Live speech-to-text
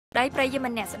ដៃប្រិយមិ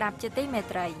ត្តអ្នកស្ដាប់ជាទីមេ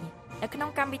ត្រីនៅក្នុង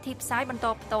កម្មវិធីផ្សាយបន្ត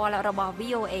ផ្ទាល់របស់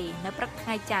VOA នៅព្រឹកថ្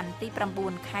ងៃច័ន្ទទី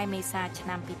9ខែមេសាឆ្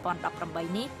នាំ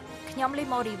2018នេះខ្ញុំលី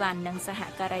ម៉ូរីវ៉ាន់និងសហ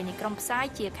ការីនៃក្រុមផ្សាយ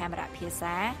ជាខេមរៈភា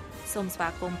សាសូមស្វា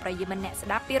គមន៍ប្រិយមិត្តអ្នកស្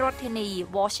ដាប់ពីរដ្ឋធានី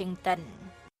Washington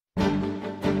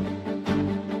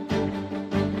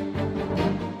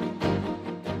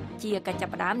ជាកិច្ចចា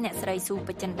ប់ផ្ដើមអ្នកស្រីស៊ូ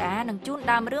ពេជ្រចិន្តានឹងជូន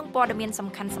ដើមរឿងព័ត៌មានសំ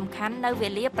ខាន់ៗនៅវេ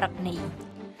លាព្រឹកនេះ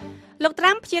លោកត្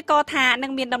រាំព្យាករណ៍ថានឹ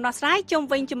ងមានដំណោះស្រាយជុំ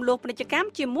វិញចំនួនពាណិជ្ជកម្ម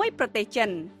ជាមួយប្រទេសចិន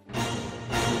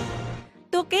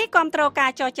ទូគីគាំទ្រកា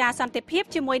រចរចាសន្តិភាព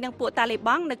ជាមួយនឹងពួកតាលីប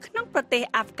ង់នៅក្នុងប្រទេស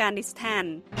អាហ្វហ្គានីស្ថាន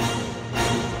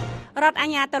រដ្ឋអា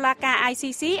ជ្ញាតុលាការ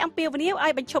ICC អំពាវនាវឲ្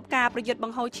យបញ្ឈប់ការប្រយុទ្ធប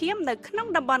ង្ហូរឈាមនៅក្នុង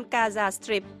តំបន់ Gaza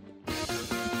Strip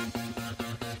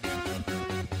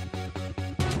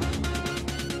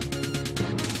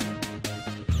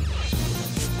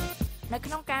នៅ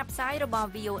ក្នុងការផ្សាយរបស់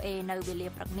VOA នៅវេលា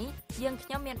ព្រឹកនេះយើងខ្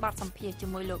ញុំមានបទសម្ភាសន៍ជា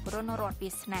មួយលោករុនរតន៍វា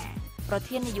សនាប្រ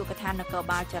ធាននាយកដ្ឋាននគរ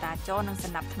បាលចរាចរណ៍និងស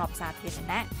ណ្ដាប់ធ្នាប់សាធារ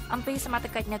ណៈអំពីសមត្ថ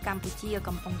កិច្ចនៅកម្ពុជា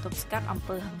កំពុងទប់ស្កាត់អំ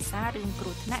ពើហិង្សារឿងគ្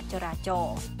រោះថ្នាក់ចរាចរ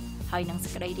ណ៍ហើយនឹងសេ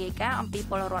ចក្តីរាយការណ៍អំពី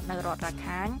ពលរដ្ឋនៅរដ្ឋរា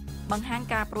ខាញបង្ហាញ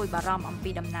ការព្រួយបារម្ភអំពី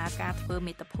ដំណើរការធ្វើ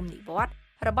មាតុភូមិនិវត្តន៍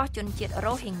របស់ជនជាតិ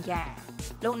រ៉ូហីងយ៉ា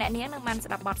លោកអ្នកនាងនឹងបាន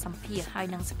ស្ដាប់បទសម្ភាសន៍ហើយ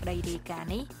នឹងសេចក្តីរាយការណ៍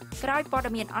នេះក្រោយព័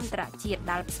ត៌មានអន្តរជាតិ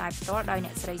ដែលផ្សាយផ្ទាល់ដោយអ្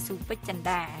នកស្រីស៊ូពេជ្រចិន្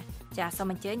តាចាសសូម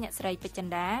អញ្ជើញអ្នកស្រីពេជ្រចិ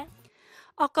ន្តា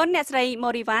អរគុណអ្នកស្រីម៉ូ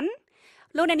រីវ៉ាន់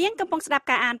លោកអ្នកនាងកំពុងស្ដាប់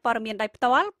ការអានព័ត៌មានដោយផ្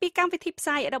ទាល់ពីកម្មវិធីផ្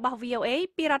សាយរបស់ VOA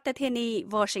ពីរដ្ឋធានី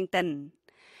Washington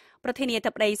ប្រធានា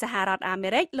ធិបតីសហរដ្ឋអាមេ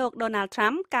រិកលោក Donald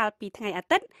Trump កាលពីថ្ងៃអា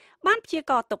ទិត្យបានព្យា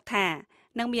ករណ៍ទុកថា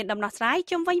នឹងមានដំណោះស្រាយ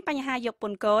ជុំវិញបញ្ហាយកព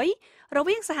ន្ធគយរ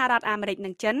វាងសហរដ្ឋអាមេរិក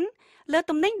និងចិនលើ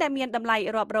ទំនិញដែលមានតម្លៃ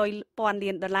រាប់រយពាន់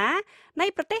លានដុល្លារនៃ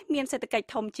ប្រទេសមានសេដ្ឋកិច្ច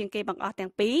ធំជាងគេបង្អស់ទាំ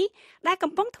ងពីរដែល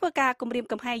កំពុងធ្វើការគំរាម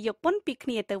កំហែងយកពន្ធពីគ្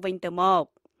នាទៅវិញទៅមក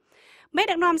មេ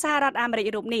ដឹកនាំសហរដ្ឋអាមេរិក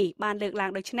រូបនេះបានលើកឡើ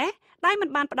ងដូចនេះដោយមិន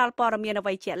បានផ្ដល់ព័ត៌មានអ្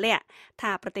វីជាក់លាក់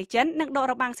ថាប្រទេសចិននឹងដក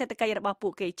របាំងសេដ្ឋកិច្ចរបស់ពួ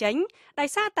កគេចេញដោយ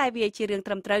សារតែវាជារឿង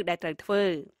ត្រឹមត្រូវដែលត្រូវធ្វើ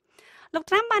លោក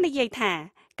ត្រាំបាននិយាយថា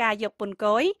ការយកពន្ធគ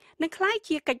យនឹងក្លាយ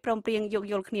ជាកិច្ចព្រមព្រៀងយោគ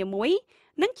យល់គ្នាមួយ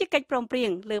និងជាកិច្ចព្រមព្រៀង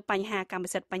លើបញ្ហាកម្ម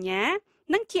សិទ្ធិបញ្ញា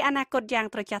និងជាអនាគតយ៉ាង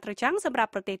ត្រចះត្រចង់សម្រា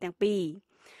ប់ប្រទេសទាំងពីរ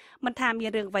មិនថាមា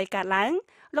នរឿងអ្វីកើតឡើង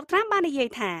លោកត្រាំបាននិយាយ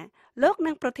ថាលោក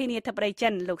និងប្រធានាធិបតីចិ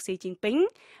នលោកស៊ីជីនពីង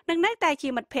នឹងនៅតែជា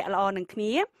មិត្តភក្តិល្អនឹងគ្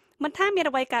នាមិនថាមាន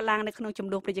អ្វីកើតឡើងនៅក្នុងចំ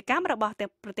នួនពាណិជ្ជកម្មរបស់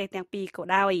ប្រទេសទាំងពីរក៏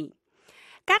ដោយ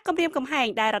ការគម្រាមកំហែង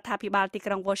ដែលរដ្ឋាភិបាលទី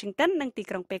ក្រុង Washington និងទី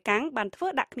ក្រុងប៉េកាំងបានធ្វើ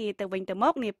ដាក់គ្នាទៅវិញទៅម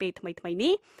កនាពេលថ្មីៗ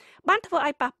នេះបានធ្វើ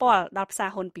ឲ្យប៉ះពាល់ដល់ផ្សារ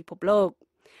ហ៊ុនពិភពលោក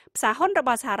ផ្សារហ៊ុនរប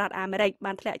ស់សហរដ្ឋអាមេរិក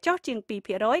បានធ្លាក់ចុះជាង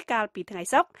 2% កាលពីថ្ងៃ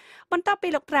សុក្របន្ទាប់ពី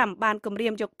លោកត្រាំបានគម្រា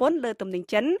មយកពន្ធលើទំនិញ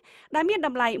ចិនដែលមានត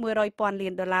ម្លៃ100ពាន់លា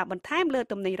នដុល្លារបន្ថែមលើ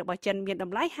ទំនិញរបស់ចិនមានត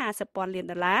ម្លៃ50ពាន់លាន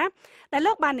ដុល្លារដែល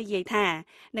លោកបាននិយាយថា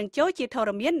នឹងចូលជាធរ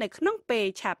មាននៅក្នុងពេល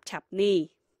ឆាប់ៗ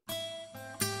នេះ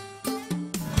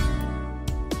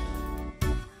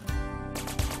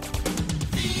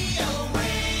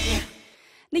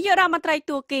នាយករដ្ឋមន្ត្រី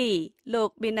ទូគីលោក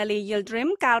Binali Yildirim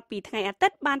កាលពីថ្ងៃអាទិ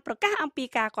ត្យបានប្រកាសអំពី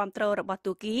ការគាំទ្ររបស់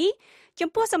ទូគីចំ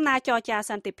ពោះសំណើចរចា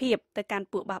សន្តិភាពទៅកាន់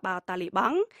ពួកបះបោរតាលីប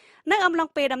ង់នៅអំឡុង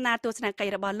ពេលដំណើរទស្សនកិច្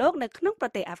ចរបស់លោកនៅក្នុងប្រ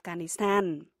ទេសអាហ្វហ្គានីស្ថាន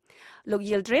លោក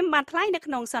Yildirim បានថ្លែងនៅ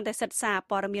ក្នុងសន្និសីទសារ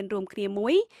ព័ត៌មានរួមគ្នាមួ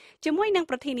យជាមួយនឹង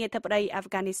ប្រធានាធិបតីអាហ្វ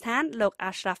ហ្គានីស្ថានលោក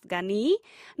Ashraf Ghani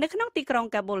នៅក្នុងទីក្រុង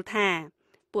កាប៊ុលថា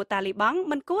ពួកតាលីបង់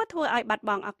មិនគួរធ្វើឲ្យបាត់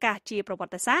បង់ឱកាសជាប្រវ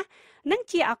ត្តិសាស្ត្រនិង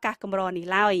ជាឱកាសកម្រនេះ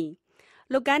ឡើយ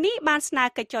លោកកានីបានស្នើ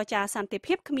កិច្ចចរចាសន្តិ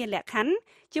ភាពគ្មានលក្ខខណ្ឌ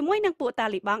ជាមួយនឹងពួកតា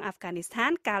លីបង់អាហ្វហ្គានីស្ថា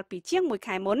នកាលពីជាង1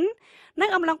ខែមុននៅ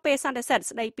អំឡុងពេលសន្និសីទ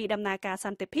ស្ដីពីដំណើរការស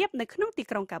ន្តិភាពនៅក្នុងទី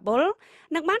ក្រុងកាប៊ុល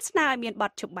និងបានស្នើឲ្យមានប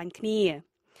ទឈប់បាញ់គ្នា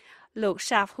លោក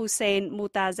Shaf Hussein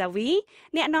Mutazawi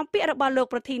អ្នកនាំពាក្យរបស់លោក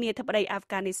ប្រធានាធិបតីអាហ្វ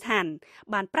ហ្គានីស្ថាន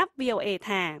បានប្រាប់ VOA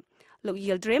ថាលោក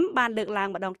Yildirim បានលើកឡើង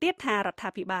ម្ដងទៀតថារដ្ឋា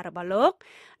ភិបាលរបស់លោក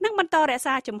នឹងបន្តរក្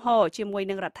សាជំហរជាមួយ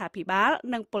នឹងរដ្ឋាភិបាល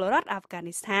និងពលរដ្ឋអាហ្វហ្គា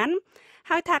នីស្ថាន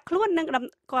ហើយថាខ្លួននឹង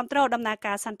គាំទ្រដំណើរ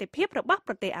ការសន្តិភាពរបស់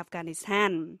ប្រទេសអាហ្វហ្គានីស្ថា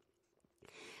ន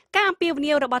ការអំពាវ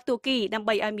នាវរបស់ទូគីដើម្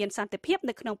បីឲ្យមានសន្តិភាព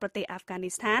នៅក្នុងប្រទេសអាហ្វហ្គានី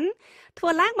ស្ថានធ្វើ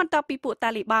ឡើងបន្ទាប់ពីពួកតា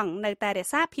លីបង់នៅតែរ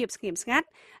ក្សាភាពស្ងៀមស្ងាត់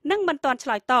និងមិនទាន់ឆ្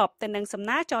លើយតបទៅនឹងសំ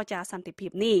ណើចរចាសន្តិភា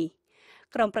ពនេះ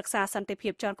ក្រុមប្រឹក្សាសន្តិភា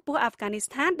ពជាន់ខ្ពស់អាហ្វហ្គានី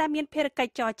ស្ថានដែលមានភារកិ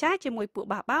ច្ចចរចាជាមួយពួក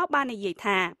បះបោរបាននិយាយ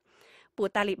ថាពួក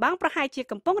តាលីបង់ប្រហែលជា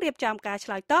កំពុងរៀបចំការឆ្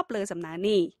លើយតបលើសំណើ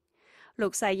នេះលោ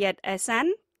ក Syed Ehsan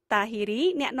Tahiri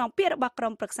អ្នកនាំពាក្យរបស់ក្រុ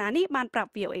មប្រឹក្សានេះបានប្រា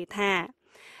ប់ VOA ថា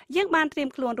យើងបានត្រៀម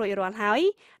ខ្លួនរួចរាល់ហើយ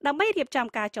ដើម្បីរៀបចំ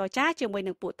ការចរចាជាមួយ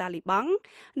នឹងពួកតាលីបង់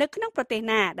នៅក្នុងប្រទេស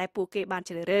ណាដែលពួកគេបាន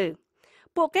ជ្រើសរើស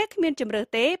ពួកគេគ្មានជំរឿស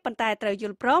ទេប៉ុន្តែត្រូវយ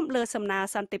ល់ព្រមលើសំណើ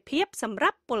សន្តិភាពសម្រា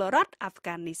ប់ពលរដ្ឋអាហ្វហ្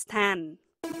គានីស្ថាន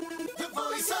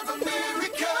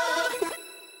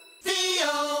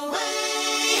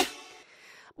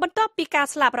បន្ទាប់ពីការ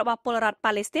ស្លាប់របស់ពលរដ្ឋ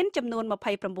ប៉ាឡេស្ទីនចំនួន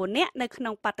29នាក់នៅក្នុ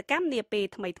ងបាតកម្មនាពេល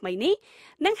ថ្មីៗនេះ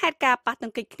និងហេតុការណ៍ប៉ះទ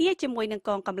ង្គិចគ្នាជាមួយនឹងក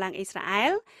ងកម្លាំងអ៊ីស្រាអែ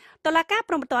លតុលាការ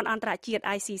ព្រហ្មទណ្ឌអន្តរជាតិ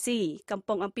ICC កំ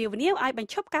ពុងអំពាវនាវឲ្យប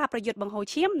ញ្ឈប់ការប្រយុទ្ធបង្ហូរ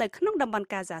ឈាមនៅក្នុងតំបន់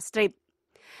Gaza Strip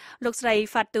លោកស្រី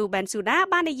Fatou Bensouda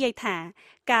បាននិយាយថា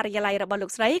ការិយាល័យរបស់លោ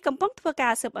កស្រីកំពុងធ្វើកា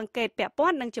រស៊ើបអង្កេតពាក់ព័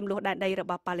ន្ធនឹងចំនួនដែនដីរ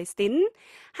បស់ប៉ាឡេស្ទីន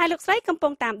ហើយលោកស្រីកំពុ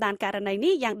ងតាមដានករណី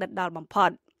នេះយ៉ាងដិតដល់បំផុ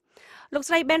តលោក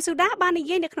ស្រី Bensouda បាននិ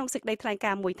យាយនៅក្នុងសេចក្តីថ្លែង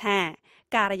ការណ៍មួយថា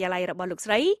ការិយាល័យរបស់លោក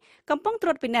ស្រីកំពុងត្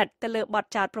រួតពិនិត្យទៅលើបទ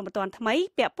ចោទព្រហ្មទណ្ឌថ្មី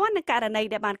ពាក់ព័ន្ធនឹងករណី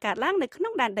ដែលបានកើតឡើងនៅក្នុ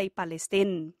ងដែនដីប៉ាឡេស្ទីន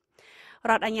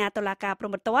រដ្ឋអាជ្ញាតុលាការព្រ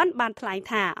ហ្មទណ្ឌបានថ្លែង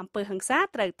ថាអំពើហិង្សា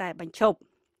ត្រូវតែបញ្ឈប់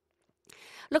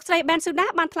លោកស្រី Bensouda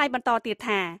បានថ្លែងបន្តទៀត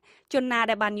ថាជនណា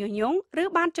ដែលបានញុះញង់ឬ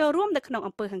បានចូលរួមនៅក្នុង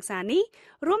អំពើហិង្សានេះ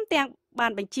រួមទាំងបា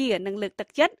នបញ្ជានិងលើកទឹក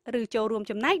ចិត្តឬចូលរួម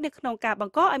ចំណែកនៅក្នុងការប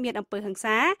ង្កឲ្យមានអំពើហិង្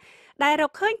សាដែលរ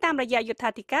កឃើញតាមរយៈយុត្ថា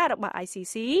ធិការរបស់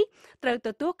ICC ត្រូវទ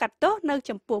ទួលកាត់ទោសនៅ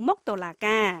ចំពោះមុខតុលា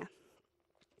ការ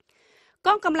ក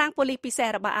ងកម្លាំងប៉ូលីសពិសេស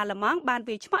របស់អាល្លឺម៉ង់បាន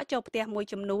វាយឆ្មក់ចូលផ្ទះមួយ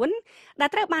ចំនួនដែល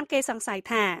ត្រូវបានគេសង្ស័យ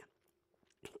ថា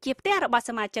ជាផ្ទះរបស់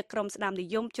សមាជិកក្រុមស្ដាមនិ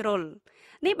យមជ្រុល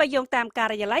នេះបើយោងតាមកា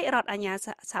រិយាល័យរដ្ឋអាជ្ញា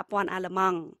សហព័ន្ធអាល្លឺ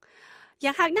ម៉ង់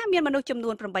យ៉ាងហោចណាស់មានមនុស្សចំនួ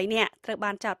ន8នាក់ត្រូវ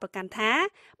បានចោទប្រកាន់ថា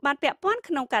បានពាក់ព័ន្ធ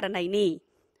ក្នុងករណីនេះ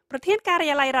ប្រធានការិ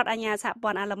យាល័យរដ្ឋអាជ្ញាសហព័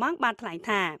ន្ធអាល្លឺម៉ង់បានថ្លែង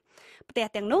ថាផ្ទះ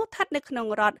ទាំងនោះស្ថិតនៅក្នុង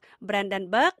រដ្ឋ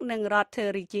Brandenburg និងរដ្ឋ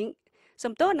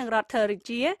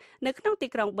Thuringia នៅក្នុងទី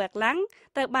ក្រុង Berlin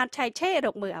ត្រូវបានឆែកឆេររ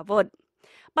កមើលអាវុធ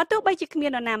បើទោះបីជាគ្មា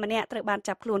ននរណាម្នាក់ត្រូវបាន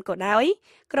ចាប់ខ្លួនក៏ដោយ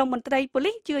ក្រុមមន្ត្រីប៉ូ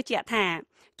លីសជឿជាក់ថា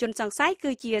ជនសង្ស័យ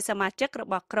គឺជាសមាជិករ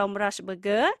បស់ក្រុម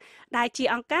Rasberger ដែលជា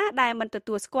អង្គការដែលមិនទ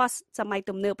ទួលស្គាល់សម័យ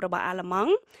ទំនើបរបស់អាល្លឺម៉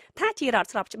ង់ថាជារដ្ឋ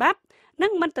ស្របច្បាប់និ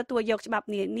ងមិនទទួលយកច្បាប់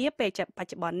នានាពេលបច្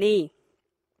ចុប្បន្ននេះ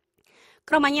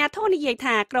ក្រុមអាជ្ញាធរនិយាយ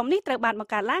ថាក្រុមនេះត្រូវបានប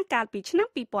ង្កើតឡើងកាលពីឆ្នាំ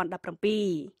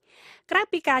2017ក្រៅ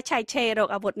ពីការឆែកឆេររក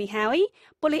អាវុធនេះហើយ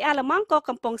ប៉ូលីសអាល្លឺម៉ង់ក៏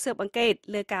កំពុងស៊ើបអង្កេត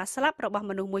លើការស្លាប់របស់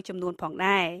មនុស្សមួយចំនួនផង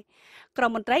ដែរក្រុ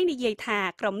មមន្ត្រីនិយាយថា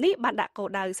ក្រុមនេះបានដាក់គោល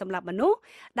ដៅសម្រាប់មនុស្ស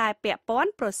ដែលពាក់ព័ន្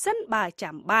ធប្រសិនបើ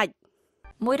ចាំបាច់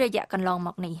មួយរយៈកន្លងម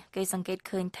កនេះគេសង្កេត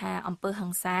ឃើញថាអំពើហិ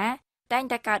ង្សាតែង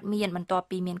តែកើតមានបន្ទាប់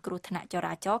ពីមានគ្រោះថ្នាក់ច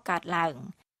រាចរណ៍កើតឡើង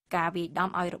ការវាយដំ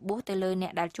ឲ្យរបួសទៅលើអ្ន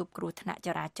កដែលជួបគ្រោះថ្នាក់ច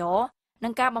រាចរណ៍និ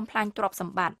ងការបំផ្លាញទ្រព្យស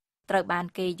ម្បត្តិត្រូវបាន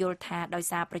គេយល់ថាដោយ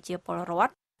សារប្រជាពលរ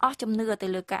ដ្ឋអស់ជំនឿទៅ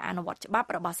លើការអនុវត្តច្បាប់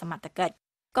របស់សមត្ថកិច្ច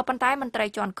ក៏ប៉ុន្តែមន្ត្រី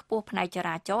ជាន់ខ្ពស់ផ្នែកច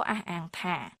រាចរណ៍អះអាង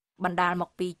ថាបណ្ដាលមក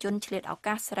ពីជនឆ្លៀតឱ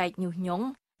កាសស្រែកញុះញង់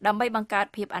ដើម្បីបង្កើត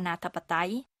ភាពអនាធិបតេយ្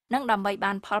យនិងដើម្បី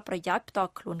បានផលប្រយោជន៍ផ្ទា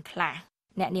ល់ខ្លួនខ្លះ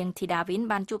អ្នកនាងធីដាវិន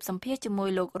បានជួបសម្ភាសជាមួយ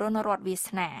លោករណរដ្ឋវាស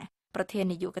នាប្រធាន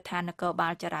នាយកដ្ឋាននគរបា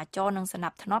លចរាចរណ៍និងសណ្ដា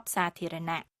ប់ធ្នាប់សាធារ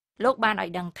ណៈលោកបានឲ្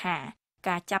យដឹងថា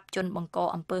ការចាប់ជនបង្ក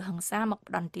អំពើហិង្សាមក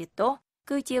ផ្ដន្ទាទោស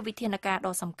គឺជាវិធានការ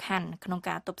ដ៏សំខាន់ក្នុង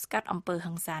ការទប់ស្កាត់អំពើ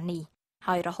ហិង្សានេះ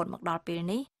ហើយរហូតមកដល់ពេល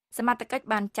នេះសមត្ថកិច្ច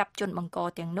បានចាប់ជនបង្ក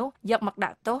ទាំងនោះយកមកដា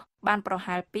ក់ទោសបានប្រ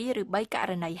ហែល2ឬ3ក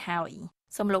រណីហើយ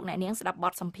សូមលោកអ្នកនាងស្ដាប់ប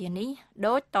ទសម្ភាសន៍នេះ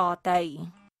ដូចតទៅ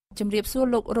ជំរាបសួរ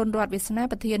លោករណរដ្ឋវាសនា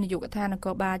ប្រធាននាយកដ្ឋាននគ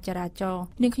របាលចរាចរណ៍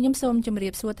នាងខ្ញុំសូមជំរា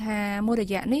បសួរថាមួយរ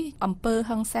យៈនេះអំពើ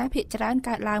ហិង្សាភាគច្រើន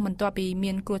កើតឡើងបន្ទាប់ពី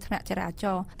មានគ្រោះថ្នាក់ចរាច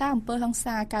រណ៍តើអំពើហិង្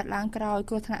សាកើតឡើងក្រោយ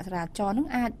គ្រោះថ្នាក់ចរាចរណ៍នឹង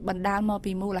អាចបណ្ដាលមក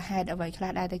ពីមូលហេតុអ្វីខ្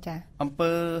លះដែរទេចា៎អំ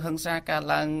ពើហិង្សាកើត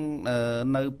ឡើង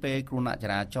នៅពេលគ្រោះថ្នាក់ច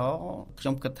រាចរណ៍ខ្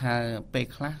ញុំគិតថាពេល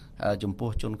ខ្លះចំពោះ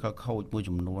ជនខិលខូចមួយ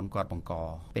ចំនួនគាត់បង្ក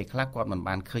ពេលខ្លះគាត់មិន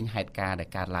បានឃើញហេតុការណ៍ដែល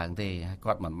កើតឡើងទេ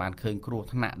គាត់មិនបានឃើញគ្រោះ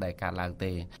ថ្នាក់ដែលកើតឡើង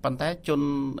ទេប៉ុន្តែជន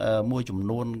មួយចំ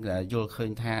នួនយល់ឃើ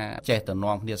ញថាចេះតែ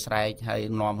នាំគ្នាស្រែកហើយ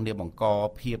នាំគ្នាបង្ក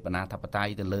ភាពអនាធិបតេយ្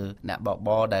យទៅលើអ្នកបប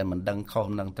រដែលមិនដឹងខុស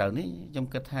មិនដឹងត្រូវនេះខ្ញុំ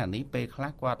គិតថានេះពេលខ្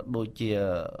លះគាត់ដូចជា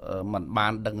មិនបា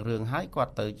នដឹងរឿងហើយគា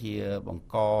ត់ទៅជាបង្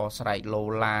កស្រែកលោ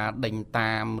ឡាដេញ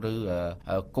តាមឬ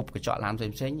គប់កញ្ចក់ឡានផ្សេ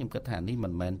ងៗខ្ញុំគិតថានេះមិ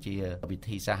នមែនជាវិ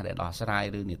ធីសាស្ត្រដែលដោះស្រាយ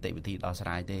ឬនីតិវិធីដោះស្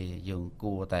រាយទេយើង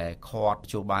គួរតែខាត់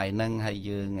ជួបាយនឹងហើយ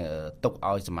យើងទុក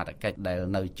ឲ្យសមត្ថកិច្ចដែល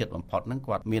នៅជិតបំផុតនឹង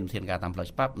គាត់មានវិធានការតាមផ្លូវ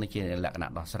ច្បាប់នេះជាលក្ខ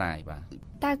ណៈដោះស្រាយបាទ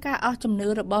តើការអស់ជំនឿ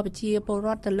របស់ប្រជាពលរ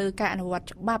ដ្ឋទៅលើការអនុវត្ត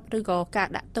ច្បាប់ឬក៏ការ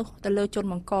ដាក់ទោសទៅលើជន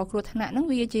បង្កគ្រោះថ្នាក់នឹង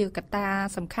វាជាកត្តា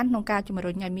សំខាន់ក្នុងការជំ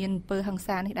រុញឲ្យមានអំពើហិង្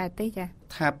សានេះដែរទេចា៎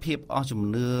ថាភាពអស់ជំ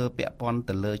នឿពាក់ព័ន្ធ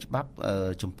ទៅលើច្បាប់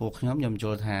ចំពោះខ្ញុំយ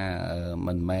ល់ថា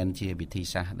មិនមែនជាវិធី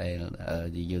សាស្ត្រដែល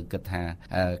យើងគិតថា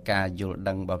ការយល់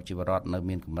ដឹងរបស់ប្រជាពលរដ្ឋនៅ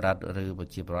មានកម្រិតឬប្រ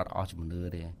ជាពលរដ្ឋអស់ជំនឿ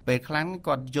ទេពេលខ្លះ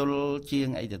គាត់យល់ជាង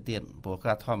អីទៅទៀតព្រោះ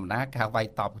ការធម្មតាការវាយ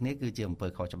តប់គ្នាគឺជាអំពើ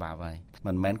ខុសច្បាប់ហើយ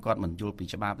មិនមែនគាត់មិនយល់ពី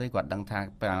ច្បាប់ទេគាត់ដឹងថា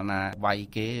ពេលណាវាយ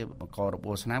គេបង្ករ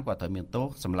បួសស្នាមគាត់ត្រូវមានទោស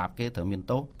សម្លាប់គេត្រូវមាន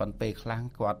ទោសប៉ុន្តែពេលខ្លះ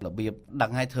គាត់របៀបដឹ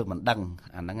ងហើយធ្វើមិនដឹង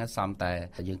អាហ្នឹងសំតែ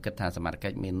យើងគិតថាសមត្ថកិ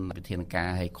ច្ចមានវិធានការ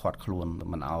ឲ្យខាត់ខ្លួន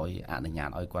មិនឲ្យអនុញ្ញាត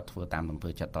ឲ្យគាត់ធ្វើតាមអំពើ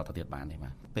ចិត្តតទៅទៀតបានទេបា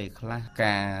ទពេលខ្លះ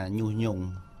ការញុះញង់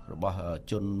របស់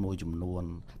ជនមួយចំនួន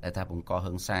ដែលថាបង្ក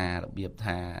ហិង្សារបៀប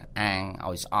ថាអាង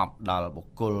ឲ្យស្អប់ដល់បុ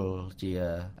គ្គលជា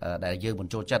ដែលយើងមិន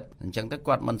ចូលចិត្តអញ្ចឹងទៅ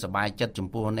គាត់មិនសប្បាយចិត្តចំ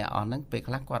ពោះអ្នកអស់ហ្នឹងពេល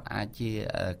ខ្លះគាត់អាចជា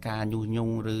ការញុះញ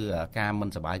ង់ឬការមិន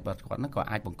សប្បាយរបស់គាត់ហ្នឹងក៏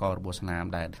អាចបង្ករបួសស្នាម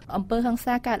ដែរអំពើហិង្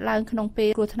សាកើតឡើងក្នុងពេល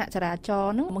គ្រោះថ្នាក់ចរាចរ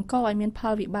ណ៍ហ្នឹងបង្កឲ្យមានផ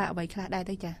លវិបាកអ្វីខ្លះដែរ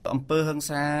ទេចា៎អំពើហិង្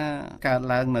សាកើត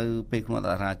ឡើងនៅពេលគ្រោះថ្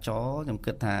នាក់ចរាចរណ៍ខ្ញុំ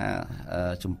គិតថា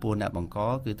ចំពោះអ្នកបង្ក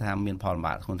គឺថាមានផលលំ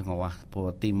បាកធ្ងន់ធ្ងរព្រោះ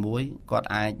ទី1គាត់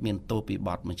អាចមានទោសពីប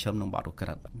ទមជ្ឈិមនិងបទឧក្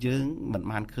រិដ្ឋយើងមិន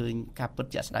បានឃើញការពិត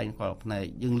ជាក់ស្ដែងគាត់ភ្នែក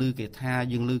យើងឮគេថា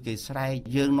យើងឮគេស្រែក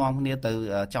យើងនាំគ្នាទៅ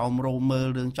ចោមរោមមើល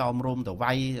រឿងចោមរោមទៅ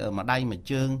វាយមួយដៃមួយ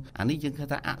ជើងអានេះយើងគិត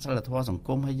ថាអសិលធម៌សង្គ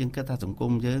មហើយយើងគិតថាសង្គ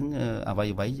មយើងអ្វី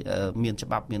មានច្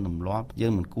បាប់មានទម្លាប់យើ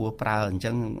ងមិនគួរប្រើអញ្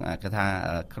ចឹងគេថា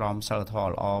ក្រមសីលធម៌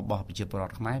ល្អរបស់ប្រជាពលរ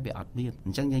ដ្ឋខ្មែរវាអត់មានអ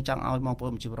ញ្ចឹងយើងចង់ឲ្យបងប្អូ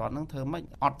នប្រជាពលរដ្ឋហ្នឹងធ្វើម៉េច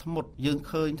អត់ធ្មត់យើង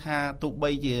ឃើញថាទោះបី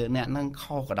ជាអ្នកហ្នឹង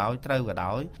ខុសក៏ដោយត្រូវក៏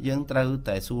ដោយយើងត្រូវ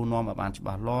តែសួរនាំឲ្យបានច្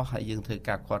បាស់លាស់ហើយយើងធ្វើ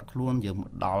ការឃាត់ខ្លួនយើង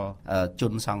ដល់ជ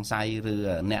នសង្ស័យឬ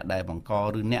អ្នកដែលបង្ក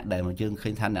ឬអ្នកដែលយើងឃើ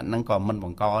ញថាអ្នកហ្នឹងក៏មិនប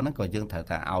ង្កហ្នឹងក៏យើងត្រូវ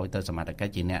តែឲ្យទៅសមត្ថកិ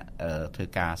ច្ចជាអ្នកធ្វើ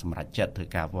ការសម្រេចចិត្តធ្វើ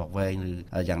ការវាស់វែងឬ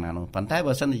យ៉ាងណានោះប៉ុន្តែ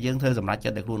បើសិនជាយើងធ្វើសម្រេចចិ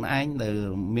ត្តដោយខ្លួនឯងដែល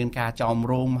មានការចោម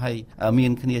រោមហើយមា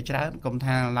នគ្នាច្រើនកុំ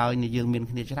ថាឡើយយើងមាន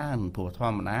គ្នាច្រើនព្រោះធ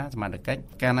ម្មតាសមត្ថកិច្ច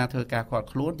កាលណាធ្វើការឃាត់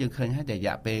ខ្លួនយើងឃើញហើយតែរ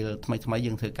យៈពេលថ្មី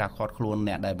យើងធ្វើការឃាត់ខ្លួន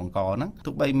អ្នកដែលបង្កហ្នឹង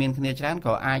ទោះបីមានគ្នាច្រើន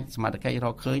ក៏អាចសមត្ថកិច្ចរ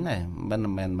កឃើញដែរមិ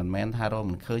នមែនថារក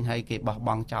មិនឃើញហើយគេបោះប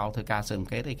ង់ចោលធ្វើការស៊ើបអ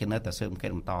ង្កេតទេគេនៅតែស៊ើបអង្កេ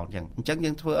តបន្តអញ្ចឹងយើ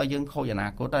ងធ្វើឲ្យយើងខូចអនា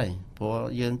គតហើយព្រោះ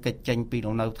យើងកិច្ចចេញពី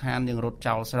លំនៅឋានយើងរត់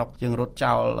ចោលស្រុកយើងរត់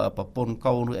ចោលប្រពន្ធ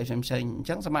កូនឬអីផ្សេងអញ្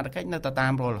ចឹងសមត្ថកិច្ចនៅតែតា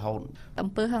មរហូតអំ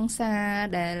ពើហិង្សា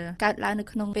ដែលកើតឡើងនៅ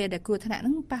ក្នុងពេលដែលគ្រោះថ្នាក់ហ្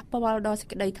នឹងប៉ះពាល់ដល់សេច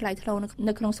ក្តីថ្លៃថ្នូរ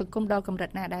នៅក្នុងសង្គមដល់កម្រិត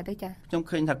ណាដែរទេចា៎ខ្ញុំ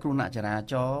ឃើញថាគ្រោះថ្នាក់ចរា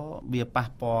ចរណ៍វាប៉ះ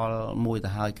ពាល់មួយទៅ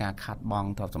ហើយការខាត់បង់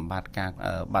ទ្រព្យសម្បត្តិការ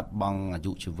បាត់បង់អា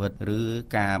យុជីវិតឬ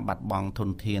ការបាត់បង់ធន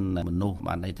ធានមនុស្ស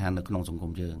បានន័យថានៅក្នុងសង្គ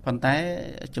មយើងប៉ុន្តែ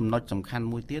ចំណុចសំខាន់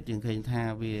មួយទៀតយើងឃើញថា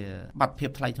វាបាត់ភាព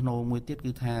ថ្លៃថ្នូរមួយទៀត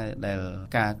គឺថាដែល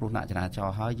ការគ្រោះថ្នាក់ចរាចរ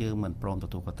ណ៍ហើយយើងមិនព្រមទ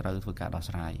ទួលខុសត្រូវធ្វើការដោះ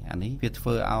ស្រាយអានេះវាធ្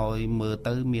វើឲ្យមើល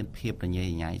ទៅមានភាពរញ៉េរ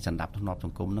ញ៉ៃសណ្ដាប់ធ្នាប់ស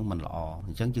ង្គមនឹងមិនល្អអ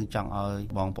ញ្ចឹងយើងចង់ឲ្យ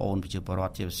បងប្អូនប្រជាពលរ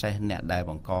ដ្ឋជាពិសេសអ្នកដែល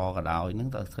បង្កក៏ដោយនឹង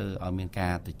ទៅធ្វើឲ្យមានកា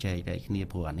រទៅជែកគ្នា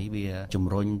ព្រោះអានេះវាជំ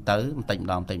រុញទៅបន្តិចម្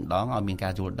ដងឲ្យមានកា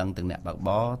រយល់ដឹងទាំងអ្នកបើកប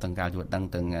រទាំងការយល់ដឹង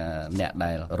ទាំងអ្នក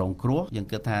ដែលរងគ្រោះយើង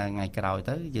គិតថាថ្ងៃក្រោយ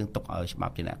ទៅយើងទុកឲ្យច្បា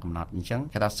ប់ជាអ្នកកំណត់អញ្ចឹង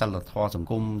គេថាសិលធម៌សង្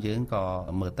គមយើងក៏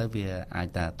មើលទៅវាអាច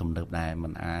តែទំនើបដែរมั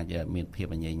นអាចមានភាព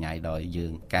ញ៉ៃញ៉ៃដោយយើ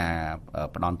ងការ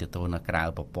ផ្ដន់ទោសនៅក្រៅ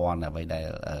ប្រព័ន្ធអ្វីដែល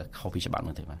ខុសពីច្បាប់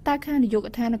នោះទេបាទតើខាងនាយក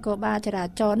ដ្ឋាននគរបាលចរា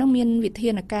ចរណ៍នឹងមានវិធា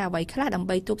នការអ្វីខ្លះដើម្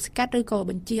បីទប់ស្កាត់ឬក៏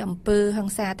បញ្ជាអំពើហិ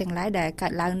ង្សាទាំងឡាយដែលកើ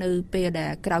តឡើងនៅពេលដែ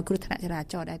លក្រោយគ្រោះថ្នាក់ចរា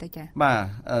ចរណ៍ដែរទៅចា៎បាទ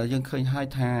យើងឃើញហើយ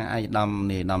ថាឯកឧត្តម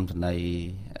នាយឧត្តមសេនី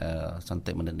យ៍សន្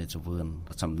តិមនិតនេតសវឿន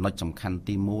ចំណុចសំខាន់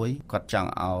ទី1គាត់ចង់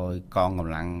ឲ្យកងក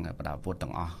ម្លាំងប្រដាប់អាវុធ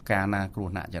ទាំងអស់កាលណាគ្រោះ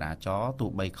ថ្នាក់ចរាចរណ៍ទោះ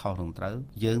បីខុសនឹងត្រូវ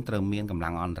យើងត្រូវមានកម្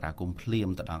លាំងអន្តរាគមន៍ភ្លាម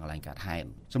ទៅដល់កន្លែងកើតហេតុ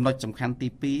ចំណុចសំខាន់ទី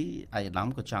2ឯកឧត្តម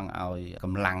ក៏ចង់ឲ្យក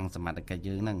ម្លាំងសមត្ថកិច្ច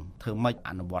យើងហ្នឹងធ្វើម៉េច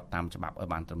អនុវត្តតាមច្បាប់ឲ្យ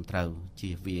បានត្រឹមត្រូវជៀ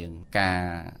សវាងការ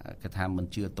គេថាមិន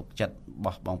ជឿទុកចិត្តរប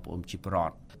ស់បងប្អូនប្រជាពលរ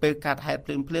ដ្ឋពេលកាត់ហេតុ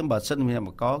ភ្លាមបើសិនមានប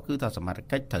ង្កគឺថាសមត្ថ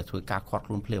កិច្ចត្រូវធ្វើការឃាត់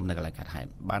ខ្លួនភ្លាមនៅកន្លែងកាត់ហេតុ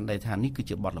បានន័យថានេះគឺ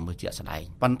ជាបទល្មើសជាក់ស្ដែង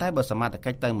ប៉ុន្តែបើសមត្ថ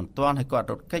កិច្ចទៅមិនទាន់ហើយគាត់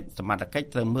រត់គេចសមត្ថកិច្ច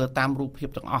ត្រូវមើលតាមរូបភាព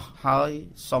ទាំងអស់ហើយ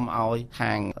សុំឲ្យ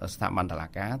ខាងស្ថាប័នតុលា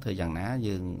ការធ្វើយ៉ាងណា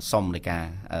យើងសុំនៃការ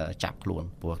ចាប់ខ្លួន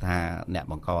ព្រោះថាអ្នក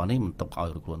បង្កនេះមិនទុកឲ្យ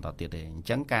រត់ខ្លួនតទៀតទេអញ្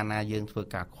ចឹងកាលណាយើងធ្វើ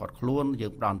ការឃាត់ខ្លួនយើ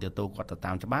ងផ្ដន់ទោសគាត់ទៅ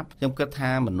តាមច្បាប់ខ្ញុំគិត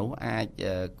ថាមនុស្សអាច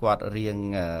គាត់រៀង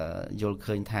យល់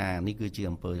ឃើញថានេះគឺជា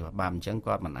អំពើបាបអញ្ចឹង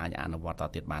គាត់មិនអាចអនុវត្តត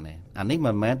ទៀតបានទេអានេះ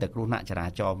មិនមែនតែគ្រោះថ្នាក់ចរា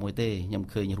ចរណ៍មួយទេខ្ញុំ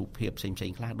ឃើញរូបភាពផ្សេង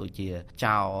ខ្លះដូចជា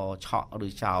ចោលឆក់ឬ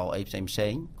ចោលអីផ្សេ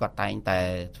ងគាត់តែងតែ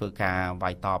ធ្វើការវា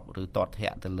យតបឬទាត់ធា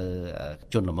ក់ទៅលើ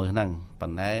ជនល្មើសហ្នឹងប៉ុ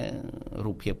ន្តែ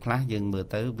រូបភាពខ្លះយើងមើល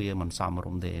ទៅវាមិនសមរ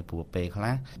ម្យទេព្រោះពេលខ្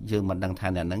លះយើងមិនដឹងថា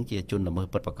អ្នកហ្នឹងជាជនល្មើស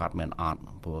ពិតប្រាកដមែនអត់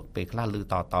ព្រោះពេលខ្លះឮ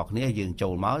តគ្នាយើងចូ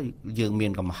លមកយើងមា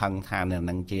នកំហឹងថាអ្នកហ្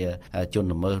នឹងជាជន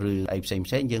ល្មើសឬអីផ្សេ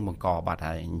ងយើងបង្កបាត់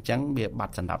ហើយអញ្ចឹងវាបា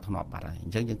ត់សណ្ដាប់ធ្នាប់បាត់ហើយអ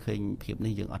ញ្ចឹងយើងឃើញភាព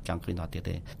នេះយើងអត់ចង់ឃើញតទៀត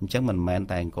ទេអញ្ចឹងមិនមែន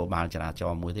តែនគរបាលចរាច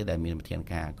រណ៍មួយទេដែលមានវិធាន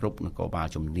ការគ្រប់នគរបាល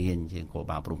ជំនាញជានគរ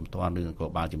បាលព្រំទាន់ឬនគរ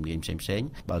បាលជំនាញផ្សេង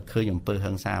បើឃើញអំពើ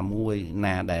ហិង្សាមួយ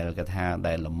ណាដែលគេថា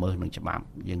ដែលល្មើសនឹងច្បាប់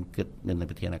យើងគិតនៅ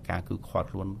វិធានការគឺឃាត់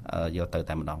ខ្លួនយកទៅ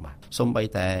តែម្ដងបាទសូម្បី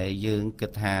តែយើងគិ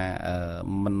តថា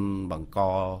មិនបង្ក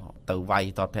ទៅវាយ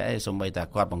តតែសូម្បីតែ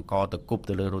គាត់បង្កទៅគប់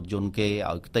ទៅលើរថយន្តគេ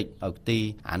ឲ្យខ្ទេចឲ្យខ្ទី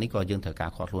អានេះក៏យើងត្រូវការ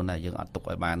ឃាត់ខ្លួនដែរយើងអត់ទុក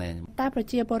ឲ្យបានទេតើប្រ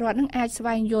ជាពលរដ្ឋនឹងអាចស្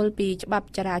វែងយល់ពីច្បាប់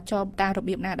ចរាចរណ៍តាមរ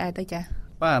បៀបណាដែរទៅចា៎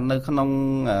បាទនៅក្នុង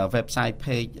website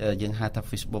page យើងហៅថា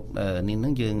Facebook នេះនឹ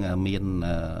ងយើងមាន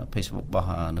Facebook របស់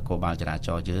នគរបាលចរាច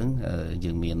រណ៍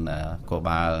យើងមាននគរ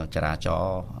បាលចរាចរ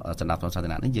ណ៍សម្រាប់សាធា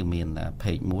រណៈនេះយើងមាន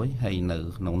page មួយហើយនៅ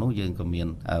ក្នុងនោះយើងក៏មាន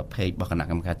page របស់គណៈ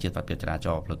កម្មការជាតិបព្វជិតចរាច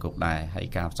រណ៍ផ្លូវគោកដែរហើយ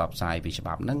ការផ្សព្វផ្សាយពីច្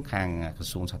បាប់ហ្នឹងខាងក្រ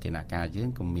សួងសាធារណការយើង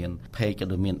ក៏មាន page ក៏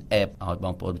ដូចមាន app ឲ្យប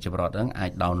ងប្អូនប្រជាពលរដ្ឋហ្នឹងអា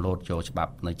ច download ចូលច្បា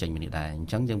ប់នៅចេញពីនេះដែរអ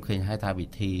ញ្ចឹងយើងឃើញហើយថាវិ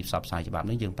ធីផ្សព្វផ្សាយច្បាប់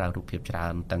នេះយើងប្រើរូបភាពច្រើ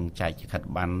នទាំងចែកជាខិត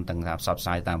ប័ណ្ណទាំងការផ្សព្វផ្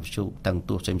សាយតាមវិទ្យុទាំង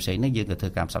ទូរផ្សេងៗនេះយើងក៏ធ្វើ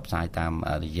ការផ្សព្វផ្សាយតាម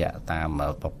រយៈតាម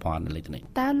ប្រព័ន្ធអេឡិចត្រូនិក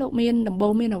តើលោកមានដំបូ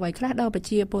ងមានអ្វីខ្លះដល់ប្រ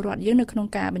ជាពលរដ្ឋយើងនៅក្នុង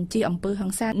ការបញ្ជាអំពើហិ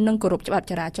ង្សានិងគោរពច្បាប់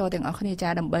ចរាចរណ៍ទាំងអស់គ្នាចា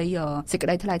ដើម្បីសេចក្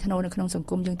តីថ្លៃថ្នូរនៅក្នុងសង្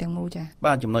គមយើងទាំងមូលចា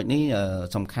បាទចំណុចនេះ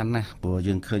សំខាន់ណាស់ព្រោះ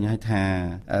យើងឃើញហើយថា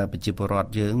ប្រជាពលរដ្ឋ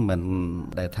យើងមិន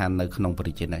ដែលថានៅក្នុងប្រ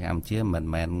ទេសជាតិកម្ពុជាមិន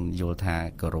មែនយល់ថា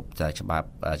គោរពច្បាប់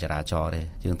ចរាចរណ៍ទេ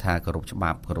យើងថាគោរពច្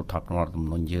បាប់គោរពធម៌ទំ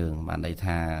នួលយើងបានន័យ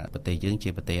ថាប្រទេសយើងជា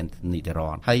ប្រទេសនីតិរ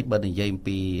ដ្ឋហើយបើនិយាយ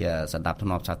ពីសណ្ដាប់ធ្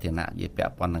នាប់សាធារណៈនិយាយពា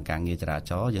ក់ព័ន្ធនឹងការងារចរា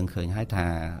ចរណ៍យើងឃើញហើយថា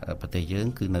ប្រទេសយើង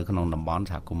គឺនៅក្នុងតំបន់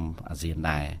សហគមន៍អាស៊ាន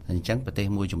ដែរអញ្ចឹងប្រទេស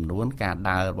មួយចំនួនការ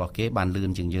ដើររបស់គេបានលឿន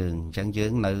ជាងយើងអញ្ចឹងយើ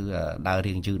ងនៅដើរ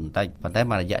រៀងយឺតបន្តិចប៉ុន្តែ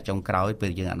មករយៈចុងក្រោយពេ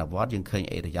លយើងអនុវត្តយើងឃើញ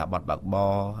អេរយាប័តបើកប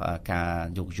រការ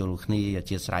យោគយល់គ្នាអ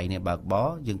ធ្យាស្រ័យនេះបើកបរ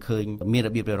យើងឃើញមានរ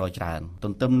បៀបរៀបរយច្រើនទ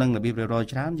ន្ទឹមនឹងរបៀបរៀបរយ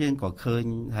ច្រើនយើងក៏ឃើញ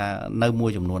ថានៅមួ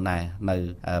យចំនួនដែរនៅ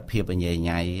ភាពអញ្ញែ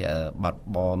ញ៉ៃបាត់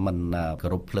បរមិនគោ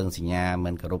រពភ្លើងសញ្ញា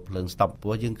មិនគោរពភ្លើងស្តុបព្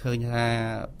រោះយើងឃើញថា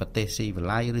ប្រទេសស៊ីវិ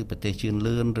ល័យឬប្រទេសជឿន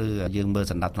លឿនឬយើងមើល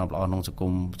សណ្ដាប់ធ្នាប់ល្អក្នុងសង្គ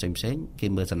មផ្សេងៗគេ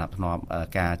មើលសណ្ដាប់ធ្នាប់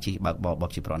ការជិះបើកបររប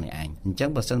ស់ប្រជាពលរដ្ឋនេះឯងអញ្ចឹង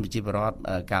បើសិនប្រជាពលរដ្ឋ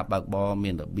ការបើកបរ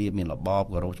មានរបៀបមានរបប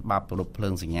គោរពច្បាប់គោរពភ្លើ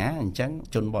ងសញ្ញាអញ្ចឹង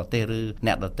ជនបរទេសឬ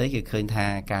អ្នកដទៃគេឃើញថា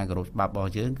ការគោរពច្បាប់រប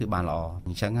ស់យើងគឺបានល្អអ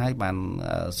ញ្ចឹងហើយបាន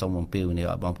សូមអំពាវនាវ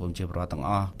ឲ្យបងប្អូនប្រជាពលរដ្ឋទាំង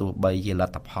អស់ទោះបីជាល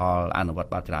ទ្ធផលអនុវត្ត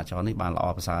ច្បាប់ចរាចរណ៍នេះបានល្អ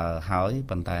ប្រសើរហើយ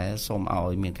ប៉ុន្តែសូមឲ្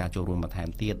យមានការចូលរួមបន្ថែម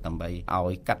ទៀតដើម្បីឲ្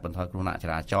យកាត់បន្ថយគ្រោះថ្នាក់ច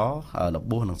រាចរណ៍រ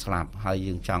បួសនិងស្លាប់ហើយ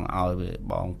យើងចង់ឲ្យ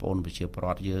បងប្អូនប្រជាពលរ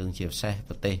ដ្ឋយើងជាពិសេស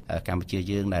ប្រទេសកម្ពុជា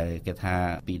យើងដែលគេថា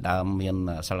ពីដើមមាន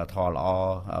សិលធម៌ល្អ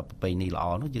ប្រពៃណីល្អ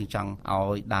នោះយើងចង់ឲ្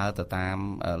យដើរទៅតាម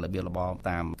របៀបរបប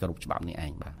តាមគោរពច្បាប់នេះឯ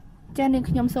ងបាទចា៎នាង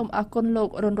ខ្ញុំសូមអរគុណលោក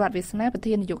រុនរតន៍វាសនាប្រ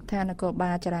ធាននាយកដ្ឋាននគរ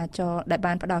បាលចរាចរណ៍ដែល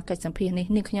បានផ្ដល់កិច្ចសម្ភាសន៍នេះ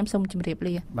នាងខ្ញុំសូមជម្រាប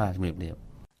លាបាទជម្រាបលា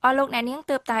អរលោកអ្នកនាង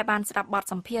ទើបតែបានស្ដាប់បទ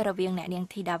សម្ភាសន៍រវាងអ្នកនាង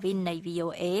ធីដាវីននៃ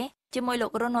VOA ជាមួយលោ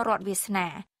ករុនរតន៍វាសនា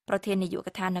ប្រធាននាយក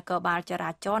ដ្ឋាននគរបាលច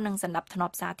រាចរណ៍និងសណ្ដាប់ធ្នា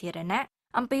ប់សាធារណៈ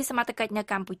អំពីសមត្ថកិច្ចនៅ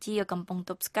កម្ពុជាកំពុង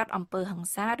ទប់ស្កាត់អំពើហិង្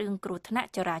សារឿងគ្រោះថ្នាក់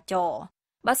ចរាចរណ៍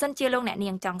បើសិនជាលោកអ្នកនា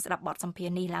ងចង់ស្ដាប់បទសម្ភាស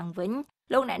ន៍នេះឡើងវិញ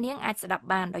លោកអ្នកនាងអាចស្ដាប់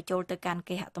បានដោយចូលទៅកាន់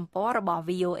គេហទំព័ររបស់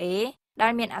VOA ដែ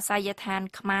លមានអាសយដ្ឋាន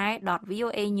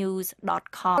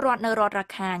khmer.voanews.com រដ្ឋនៅរដ្ឋរា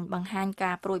ខិនបង្ហាញ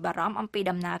ការព្រួយបារម្ភអំពី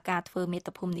ដំណើរការធ្វើមា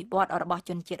តុភូមិនិវត្តន៍របស់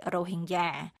ជនជាតិរ៉ូហិងយ៉ា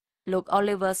លោក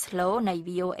Oliver Slow នៃ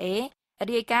VOA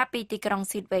រាយការណ៍ពីទីក្រុង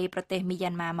ស៊ីដវេប្រទេសមីយ៉ា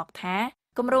ន់ម៉ាមកថា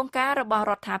គម្រោងការរបស់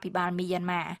រដ្ឋាភិបាលមីយ៉ាន់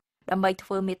ម៉ាដើម្បីធ្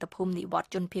វើមាតុភូមិនិវត្ត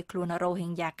ន៍ជនភៀសខ្លួនរ៉ូហិ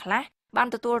ងយ៉ាខ្លះបាន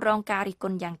ទទួលរងការរិះគ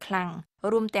ន់យ៉ាងខ្លាំង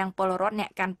រួមទាំងពលរដ្ឋអ្នក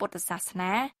កាន់ពុទ្ធសាស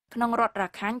នាក្នុងរដ្ឋរា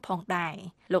ខិនផងដែរ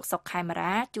លោកសុកខេម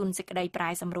រាជួនសេចក្តីប្រា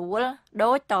យសម្រួល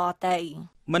ដូចតទៅ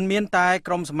មិនមានតែ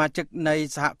ក្រុមសមាជិកនៃ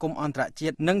សហគមន៍អន្តរជា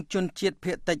តិនិងជនជាតិ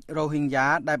ភាគតិចរ៉ូហិងយ៉ា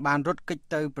ដែលបានរត់គេច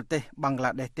ទៅប្រទេសបង់ក្លា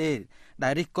ដេសទេដែ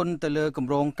លរិះគន់ទៅលើគ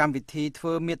ម្រោងកម្មវិធីធ្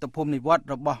វើមាតុភូមិនិវត្តន៍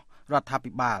របស់រដ្ឋា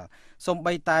ភិបាលសូម្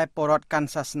បីតែពលរដ្ឋកាន់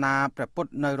សាសនាព្រះពុទ្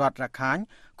ធនៅរដ្ឋរាខិន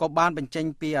ក៏បានបញ្ចេញ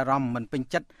ពីអារម្មណ៍មិនពេញ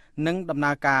ចិត្តនឹងដំ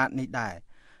ណើរការនេះដែរ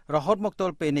រហូតមកទ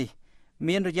ល់ពេលនេះ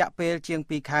មានរយៈពេលជាង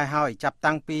2ខែហើយចាប់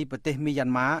តាំងពីប្រទេសមីយ៉ា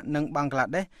ន់ម៉ានិងបង់ក្លា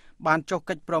ដេសបានចុះ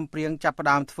កិច្ចព្រមព្រៀងចាប់ផ្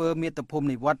ដើមធ្វើមាតុភូមិ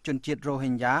និវត្តន៍ជនជាតិរ៉ូហិ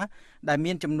ងយ៉ាដែល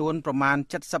មានចំនួនប្រមាណ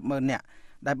 70,000 នាក់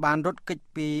ដែលបានរត់គេច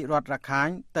ពីរដ្ឋរាខិន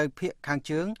ទៅភាគខាង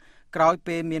ជើងក្រោយ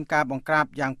ពេលមានការបង្ក្រាប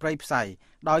យ៉ាងព្រៃផ្សៃ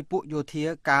ដោយពួកយោធា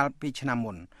កាលពីឆ្នាំ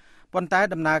មុនប៉ុន្តែ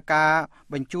ដំណើរការ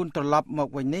បញ្ជូនត្រឡប់មក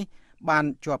វិញនេះបាន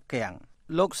ជាប់គាំង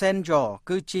លោកសេនយ៉ូ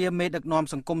គឺជាមេដឹកនាំ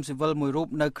សង្គមស៊ីវិលមួយរូប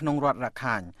នៅក្នុងរដ្ឋរា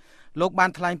ខិនលោកបាន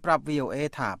ថ្លែងប្រាប់ VOA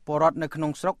ថាពលរដ្ឋនៅក្នុ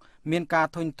ងស្រុកមានការ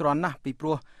ធុញទ្រាន់ណាស់ពីព្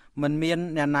រោះមិនមាន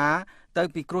អ្នកណាទៅ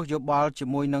ពិគ្រោះយោបល់ជា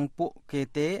មួយនឹងពួកគេ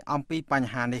ទេអំពីប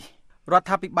ញ្ហានេះរដ្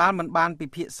ឋាភិបាលមិនបានពិ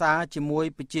ភាក្សាជាមួយ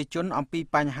ប្រជាជនអំពី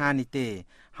បញ្ហានេះទេ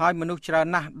ហើយមនុស្សច្រើន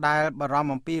ណាស់ដែលបារម្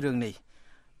ភអំពីរឿងនេះ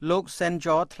លោកសេន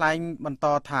យ៉ូថ្លែងបន្ត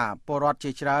ថាពលរដ្ឋ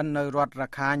ជាច្រើននៅរដ្ឋរា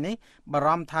ខិននេះបារ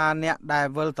ម្ភថាអ្នកដែល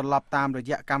វិលត្រឡប់តាមរ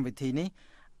យៈកម្មវិធីនេះ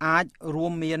អាចរួ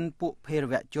មមានពួកភេរ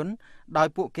វជនដោយ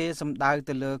ពួកគេសម្ដៅ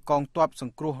ទៅលើកងទ័ពស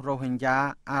ង្គ្រោះរ៉ូហិងយ៉ា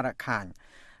អារ៉ាខាន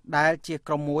ដែលជា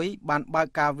ក្រុមមួយបានបើក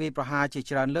ការវាយប្រហារជា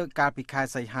ច្រើនលើកកាលពីខែ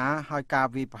សីហាហើយការ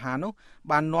វាយប្រហារនោះ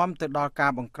បាននាំទៅដល់កា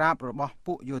របង្ក្រាបរបស់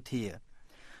ពួកយោធា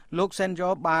លោកសេនយ៉ូ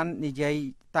បាននិយាយ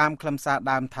តាមខ្លឹមសារ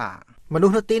ដើមថាមនុ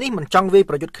ស្សនៅទីនេះមិនចង់វាយ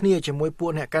ប្រយុទ្ធគ្នាជាមួយពួក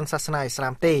អ្នកកាន់សាសនាអ៊ីស្លា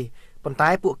មទេប៉ុន្តែ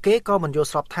ពួកគេក៏មិនយល់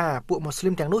ស្របថាពួកមូស្លី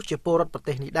មទាំងនោះជាពលរដ្ឋប្រ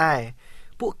ទេសនេះដែរ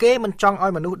ពួកគេមិនចង់ឲ្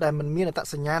យមនុស្សដែលមិនមានអត្ត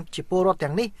សញ្ញាណជាពលរដ្ឋ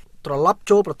ទាំងនេះត្រឡប់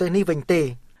ចូលប្រទេសនេះវិញទេ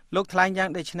លោកថ្លែងយ៉ាង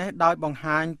ដូចនេះដោយបង្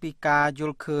ហាញពីការយ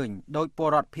ល់ឃើញដោយពល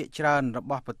រដ្ឋភាគច្រើនរ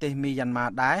បស់ប្រទេសមីយ៉ាន់ម៉ា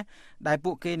ដែរដែល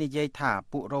ពួកគេនិយាយថា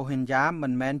ពួករ៉ូហិញយ៉ាមិ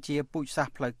នមែនជាពូជសាស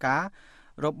ន៍ផ្លូវការ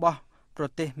របស់ប្រ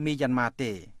ទេសមីយ៉ាន់ម៉ា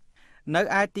ទេនៅ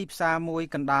ឯទីផ្សារមួយ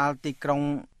កណ្ដាលទីក្រុង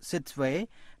Sittwe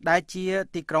ដែលជា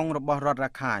ទីក្រុងរបស់រដ្ឋ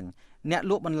រាខាញអ្នក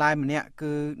លក់បន្លែម្នាក់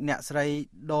គឺអ្នកស្រី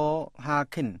Do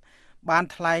Halkin បាន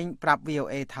ថ្លែងប្រាប់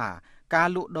VOA ថាការ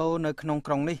លក់ដូរនៅក្នុង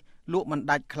ក្រុងនេះលក់មិន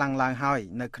ដាច់ខ្លាំងឡើងហើយ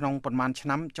នៅក្នុងប្រមាណឆ្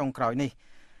នាំចុងក្រោយនេះ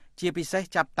ជាពិសេស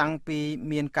ចាប់តាំងពី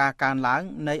មានការកើនឡើង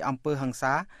នៃអំពើហិង្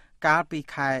សាកាលពី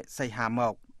ខែសីហាម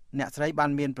កអ្នកស្រីបា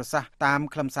នមានប្រសាសន៍តាម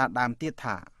ខ្លឹមសារដើមទៀត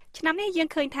ថាឆ្នាំនេះយើង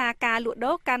ឃើញថាការលក់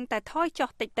ដូរកាន់តែថយចុះ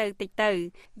តិចទៅ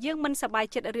យើងមិនសប្បាយ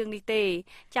ចិត្តរឿងនេះទេ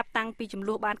ចាប់តាំងពីចំ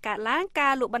នួនបានកើតឡើងកា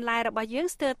រលក់បន្លែរបស់យើង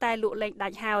ស្ទើរតែលក់លែងដា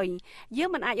ច់ហើយយើង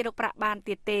មិនអាចរកប្រាក់បាន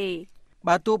ទៀតទេ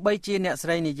បើទោះបីជាអ្នកស្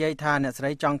រីនិយាយថាអ្នកស្រី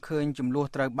ចង់ឃើញចំនួន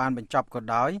ត្រូវបានបញ្ចប់ក៏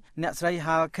ដោយអ្នកស្រី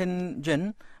Halkin Jin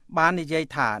បាននិយាយ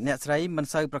ថាអ្នកស្រីមិន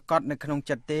សូវប្រកាសនៅក្នុង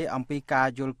ចិត្តទេអំពីការ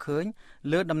យល់ឃើញ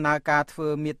លើដំណើរការធ្វើ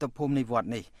មាតុភូមិនិវត្ត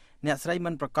ន៍នេះអ្នកស្រីមិ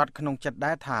នប្រកាសក្នុងចិត្ត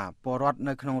ដែរថាពលរដ្ឋ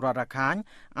នៅក្នុងរដ្ឋរាខាញ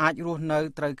អាចរស់នៅ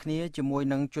ត្រូវគ្នាជាមួយ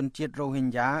នឹងជនជាតិរ៉ូហិញ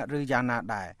យ៉ាឬយ៉ាងណា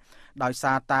ដែរដោយ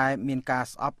សារតែមានការ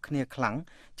ស្អប់គ្នាខ្លាំង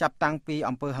ចាប់តាំងពី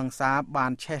អំពើហិង្សាបា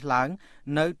នឆេះឡើង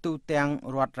នៅទូទាំង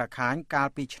រដ្ឋរាខាញកាល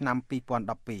ពីឆ្នាំ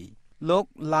2012លោក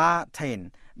La Ten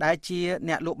ដែលជា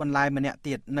អ្នកលក់បន្លែម្នាក់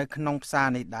ទៀតនៅក្នុងផ្សារ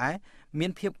នេះដែរមា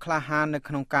នភាពក្លាហាននៅ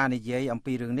ក្នុងការនិយាយអំ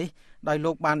ពីរឿងនេះដោយ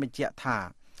លោកបានបញ្ជាក់ថា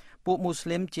ពួកមូស្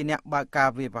លីមជាអ្នកបើកការ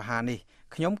វាយប្រហារនេះ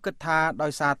ខ្ញុំគិតថាដោ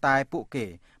យសារតែពួកគេ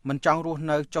មិនចង់រស់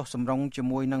នៅចុះសម្រុងជា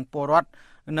មួយនឹងពលរដ្ឋ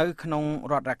នៅក្នុង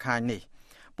រដ្ឋរាខាញនេះ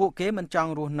ពួកគេមិនច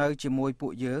ង់រស់នៅជាមួយពួ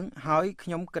កយើងហើយខ្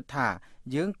ញុំគិតថា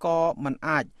យើងក៏មិន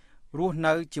អាចរស់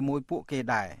នៅជាមួយពួកគេ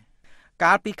ដែរ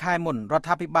កាលពីខែមុនរដ្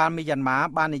ឋាភិបាលមីយ៉ាន់ម៉ា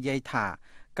បាននិយាយថា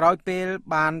ក្រោយពេល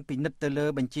បានពិនិត្យទៅលើ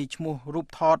បញ្ជីឈ្មោះរូប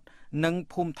ថតនិង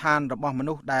ភូមិឋានរបស់ម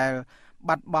នុស្សដែល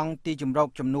បាត់បង់ទីជម្រក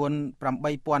ចំនួន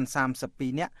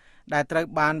8032នាក់ដែលត្រូវ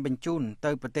បានបញ្ជូន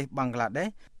ទៅប្រទេសបង់ក្លាដេស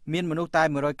មានមនុស្សតែ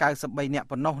193នាក់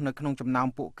ប៉ុណ្ណោះនៅក្នុងចំណោម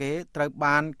ពួកគេត្រូវ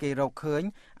បានគេរកឃើញ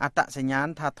អត្តសញ្ញាណ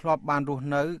ថាធ្លាប់បានរស់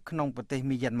នៅក្នុងប្រទេស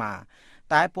មីយ៉ាន់ម៉ា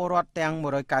តែពលរដ្ឋទាំង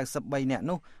193នាក់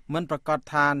នោះមិនប្រកាស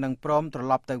ថានឹងព្រមត្រ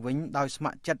ឡប់ទៅវិញដោយស្ម័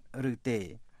គ្រចិត្តឬទេ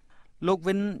លោក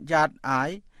Win Yat Ai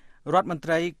រដ្ឋមន្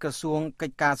ត្រីក្រសួងកិ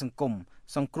ច្ចការសង្គម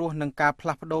សង្គ្រោះនឹងការផ្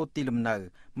លាស់ប្ដូរទីលំនៅ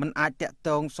មិនអាចតាក់ទ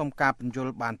ងសុំការពន្យ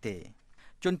ល់បានទេ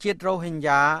ជនជាតិរ៉ូហិញ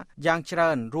យ៉ាយ៉ាងច្រើ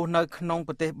នរស់នៅក្នុង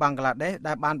ប្រទេសបង់ក្លាដេស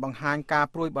ដែលបានបង្ហាញការ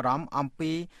ព្រួយបារម្ភអំ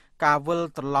ពីការវិល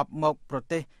ត្រឡប់មកប្រ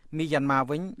ទេសមីយ៉ាន់ម៉ា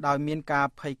វិញដោយមានការ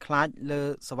ភ័យខ្លាចលើ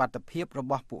សុវត្ថិភាពរ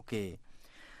បស់ពួកគេ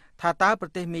ថាតើប្រ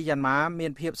ទេសមីយ៉ាន់ម៉ាមា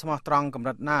នភាពស្មោះត្រង់កម្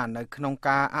រិតណានៅក្នុង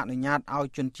ការអនុញ្ញាតឲ្យ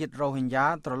ជនជាតិរ៉ូហិញយ៉ា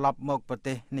ត្រឡប់មកប្រ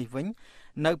ទេសនេះវិញ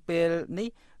នៅពេលនេះ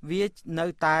វានៅ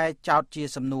តែចោទជា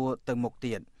សំណួរទៅមុខ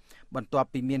ទៀតបន្ទាប់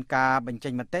ពីមានការបញ្ចេ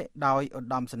ញមតិដោយឧត្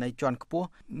តមសេនីយ៍ជាន់ខ្ពស់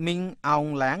មីងអោង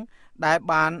ឡាំងដែល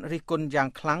បានរិះគន់យ៉ាង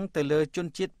ខ្លាំងទៅលើជន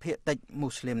ជាតិភាគតិចមូ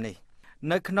ស្លីមនេះ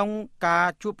នៅក្នុងការ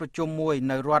ជួបប្រជុំមួយ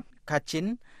នៅរដ្ឋខាជីន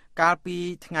កាលពី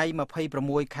ថ្ងៃ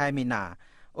26ខែមីនា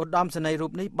ឧត្តមសេនីយ៍រូ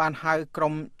បនេះបានហៅក្រុ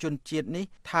មជនជាតិនេះ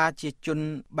ថាជាជន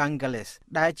បង់ក្លាដេស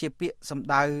ដែលជាពាក្យសម្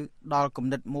ដៅដល់គំ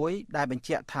និតមួយដែលបញ្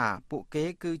ជាក់ថាពួកគេ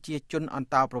គឺជាជនអន្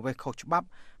តោប្រវេសន៍ខុសច្បាប់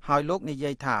ហើយលោកនិ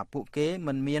យាយថាពួកគេ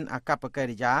មិនមានអាកប្បកិ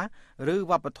រិយាឬ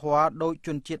វប្បធម៌ដូចជ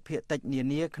នជាតិភាគតិចនា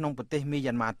នាក្នុងប្រទេសមី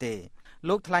យ៉ាន់ម៉ាទេ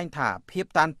លោកថ្លែងថាភាព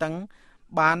តានតឹង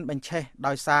បានបញ្ឆេះ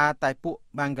ដោយសារតែពួក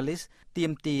បង់ក្លាដេសទា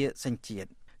មទារសញ្ជាតិ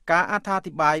ការអត្ថា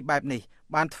ធិប្បាយបែបនេះ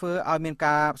បានធ្វើឲ្យមាន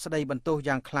ការស្ដីបន្ទោស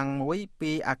យ៉ាងខ្លាំងមួយ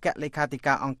ពីអគ្គលេខាធិ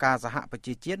ការអង្គការសហប្រ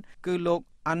ជាជាតិគឺលោក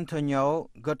Antonio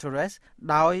Guterres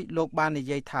ដោយលោកបាននិ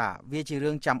យាយថាវាជា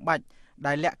រឿងចាំបាច់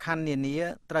ដែលលក្ខខណ្ឌនានា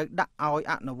ត្រូវដាក់ឲ្យ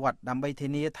អនុវត្តដើម្បីធា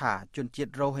នាថាជនជា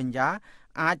តិរ៉ូហិញយ៉ា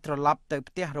អាចត្រឡប់ទៅ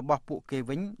ផ្ទះរបស់ពួកគេ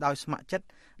វិញដោយស្ម័គ្រចិត្ត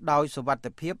ដោយសុវត្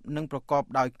ថិភាពនិងប្រកប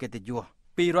ដោយកិត្តិយស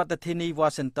ពីរដ្ឋធានី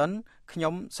Washington ខ្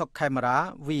ញុំសុកខេមរា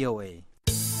VOA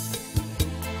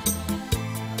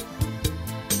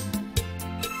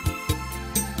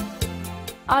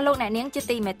អស់លោកអ្នកនាងជា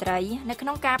ទីមេត្រីនៅក្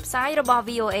នុងការផ្សាយរបស់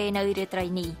VOA នៅរាត្រី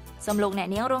នេះសូមលោកអ្នក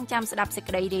នាងរងចាំស្ដាប់សេច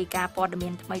ក្តីរាយការណ៍ព័ត៌មា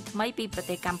នថ្មីៗពីប្រ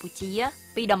ទេសកម្ពុជា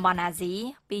ពីតំបន់អាស៊ី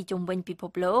ពីជុំវិញពិភ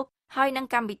ពលោកហើយនឹង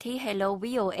កម្មវិធី Hello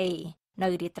VOA នៅ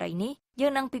រាត្រីនេះយើ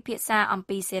ងនឹងពិភាក្សាអំ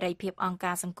ពីសេរីភាពអង្គ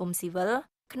ការសង្គមស៊ីវិល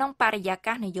ក្នុងបរិយា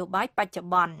កាសនយោបាយបច្ចុប្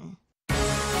បន្ន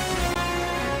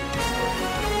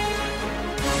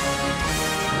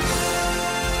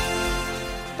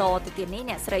តទៅទៀតនេះ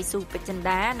អ្នកស្រីស៊ូពេជ្រចិន្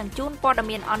តានឹងជូនព័ត៌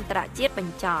មានអន្តរជាតិប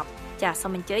ញ្ចប់ចាសសូ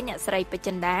មអញ្ជើញអ្នកស្រីពេជ្រ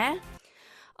ចិន្តា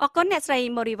អរគុណអ្នកស្រី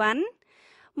ម៉ូរីវ៉ាន់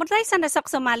មន្ត្រីសន្តិសុខ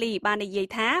សូម៉ាលីបាននិយាយ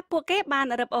ថាពួកគេបាន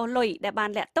រឹបអូសលុយដែលបាន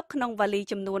លាក់ទុកក្នុងវ៉ាលី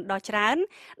ចំនួនដ៏ច្រើន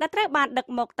ដែលត្រូវបានដឹក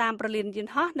មកតាមប្រលានយន្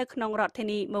តហោះនៅក្នុងរដ្ឋធា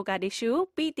នីម៉ូហ្គាឌីស៊ូ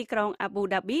ពីទីក្រុងអាប៊ូ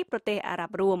ដាប៊ីប្រទេសអារ៉ា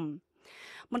ប់រួម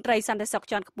មន្ត្រីសន្តិសុខ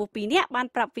ជាន់ខ្ពស់2នាក់បាន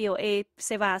ប្រាប់ VOA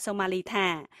សេវាសូម៉ាលីថា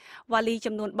វ៉ាលី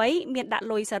ចំនួន3មានដាក់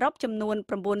លុយសរុបចំនួន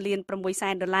9.6 លានដុ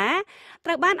ល្លារត្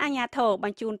រូវបានអាជ្ញាធរប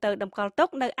ញ្ជូនទៅតម្កល់ទុក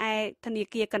នៅឯធនា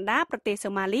គារកណ្ដាលប្រទេសសូ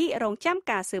ម៉ាលីរងចាំ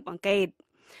ការស៊ើបអង្កេត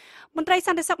មន្ត្រីស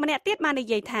ន្តិសុខម្នាក់ទៀតបាននិ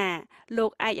យាយថាលោ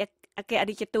កឯកអគ្គរ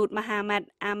ដ្ឋទូតមហាម៉ាត់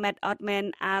អាម៉ាត់អតមែន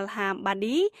អាល់ហាមបា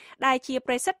ឌីដែលជា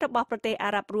ប្រេសិតរបស់ប្រទេសអា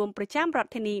រ៉ាប់រួមប្រចាំរដ្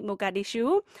ឋធានីម៉ូហ្គាឌីស៊ូ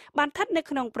បានស្ថិតនៅ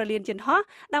ក្នុងប្រលានយន្តហោះ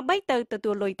ដើម្បីទៅទទួ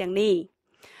លលុយទាំងនេះ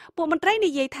ពួកមន្ត្រី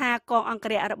និយាយថាកងអង្គ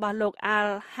រៈរបស់លោកអា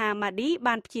ល់ហាម៉ាឌី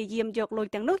បានព្យាយាមយកលុយ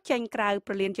ទាំងនោះចេញក្រៅ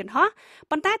ប្រលានយន្តហោះ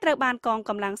ប៉ុន្តែត្រូវបានកង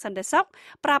កម្លាំងសន្តិសុខ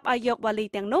ប្រាប់ឲ្យយកវ៉ាលី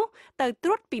ទាំងនោះទៅត្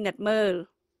រួតពិនិត្យមើល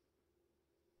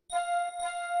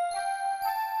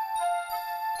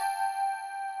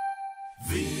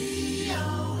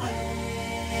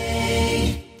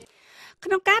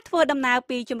ក្នុងការធ្វើដំណើរ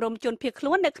ពីជំរំជនភៀសខ្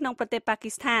លួននៅក្នុងប្រទេសប៉ាគី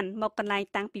ស្ថានមកកន្លែង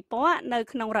តាំងពិព័រណ៍នៅ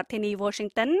ក្នុងរដ្ឋធានី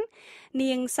Washington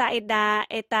នាង Saida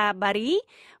Eta Bari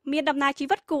មានដំណើរជី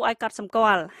វិតគួរឲ្យកត់សម្គា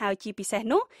ល់ហើយជាពិសេស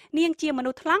នោះនាងជាមនុ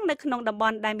ស្សថ្លង់នៅក្នុងតំប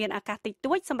ន់ដែលមានអាកាសតិច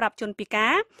តួចសម្រាប់ជនពិកា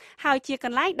រហើយជាក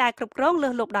ន្លែងដែលគ្រប់គ្រងលើ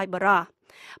សលប់ដោយបរិសុទ្ធ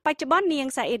បច្ចុប្បន្ននាង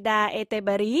Saida Eta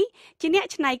Bari ជាអ្នក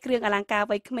ច្នៃគ្រឿងអលង្ការ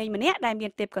វ័យក្មេងម្នាក់ដែលមា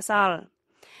នទេពកោសល្យ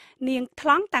នាងថ្ល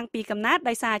ង់តាំងពីកំណើត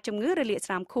ដោយសារជំងឺរលាក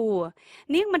ស្រាមខួរ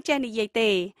នាងមិនចេះនិយាយទេ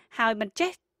ហើយមិនចេះ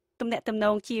ទំនាក់ទំន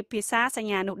ងជាភាសាសញ្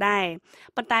ញានោះដែរ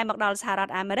ប៉ុន្តែមកដល់សហរដ្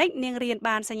ឋអាមេរិកនាងរៀន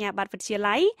បានសញ្ញាបត្រវិទ្យា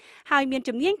ល័យហើយមាន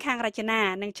ជំនាញខាងរចនា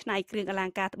និងច្នៃគ្រឿងអល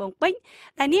ង្ការត្បូងពេជ្រ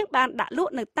ដែលនាងបានដាក់ល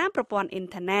ក់នៅតាមប្រព័ន្ធអ៊ីន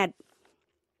ធឺណិត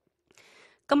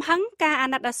កំហឹងការអា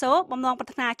ណិតអាសូរបំណងប្រា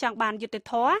ថ្នាចង់បានយុត្តិ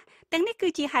ធម៌ទាំងនេះគឺ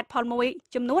ជាហេតុផលមួយ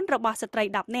ចំនួនរបស់ស្ត្រី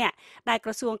10នាក់ដែលក្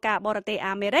រសួងការបរទេស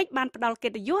អាមេរិកបានផ្ដល់កិ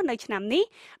ត្តិយសនៅឆ្នាំនេះ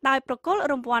ដោយប្រគល់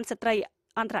រង្វាន់ស្ត្រី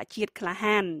អន្តរជាតិក្លា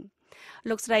ហាន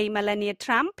លោកស្រី Melania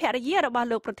Trump ភរិយារបស់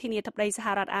លោកប្រធានាធិបតីសហ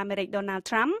រដ្ឋអាមេរិក Donald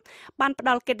Trump បានផ្ដ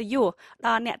ល់កិត្តិយសដ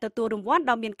ល់អ្នកទទួលរង្វាន់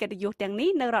ដ៏មានកិត្តិយសទាំងនេះ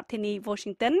នៅរដ្ឋធានី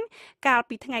Washington កាល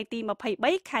ពីថ្ងៃទី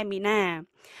23ខែមីនា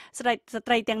ស្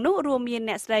ត្រីទាំងនោះរួមមាន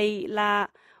អ្នកស្រីឡា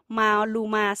ម៉ាលូ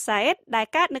ម៉ាស៉ែតដែល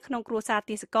កើតនៅក្នុងគ្រួសារ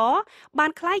ទេសចរបា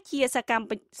នក្លាយជាសក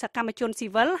ម្មជនស៊ី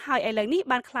វិលហើយឥឡូវនេះ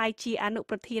បានក្លាយជាអនុ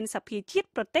ប្រធានសភាជាតិ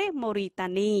ប្រទេសម៉ូរីតា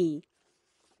នី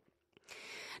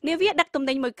នាវាដឹកទំ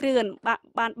និញមួយគ្រឿង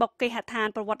បានបុកគេហដ្ឋាន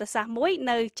ប្រវត្តិសាស្ត្រមួយ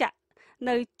នៅ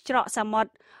ច្រកសមុទ្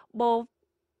របូ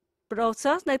ប្រូស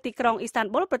សនៅទីក្រុងអ៊ីស្តាន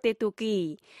ប៊ុលប្រទេសទូគី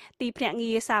ទីភ្នាក់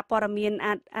ងារសារព័ត៌មាន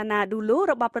អាណាឌូលូ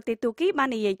របស់ប្រទេសទូគីបាន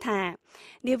និយាយថា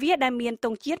នាវាដែលមានទ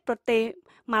ង់ជាតិប្រទេស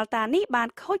ម៉ាល់តានេះបាន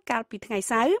ខូចកាលពីថ្ងៃ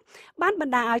សៅរ៍បានប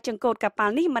ណ្ដាលឲ្យចង្កូតកប៉ា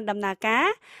ល់នេះមិនដំណើរការ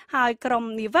ហើយក្រុម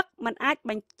នាវិកមិនអាច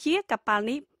បញ្ជាកប៉ាល់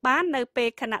នេះបាននៅពេល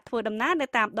ខណៈធ្វើដំណើរនៅ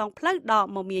តាមដងផ្លូវដ៏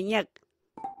មមាញឹក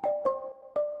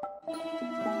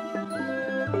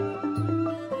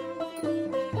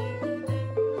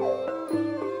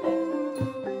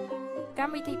ក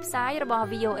ម្មវិធីផ្សាយរបស់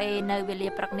VOA នៅវេលា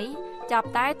ព្រឹកនេះចាប់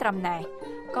តែត្រឹមណេះ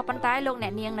ក៏ប៉ុន្តែលោកអ្ន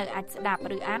កនាងនៅអាចស្ដាប់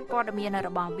ឬអានព័ត៌មានរ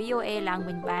បស់ VOA ឡើង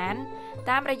វិញបាន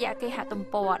តាមរយៈគេហទំ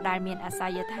ព័រដែលមានអាស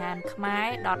យដ្ឋាន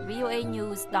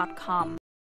khmer.voanews.com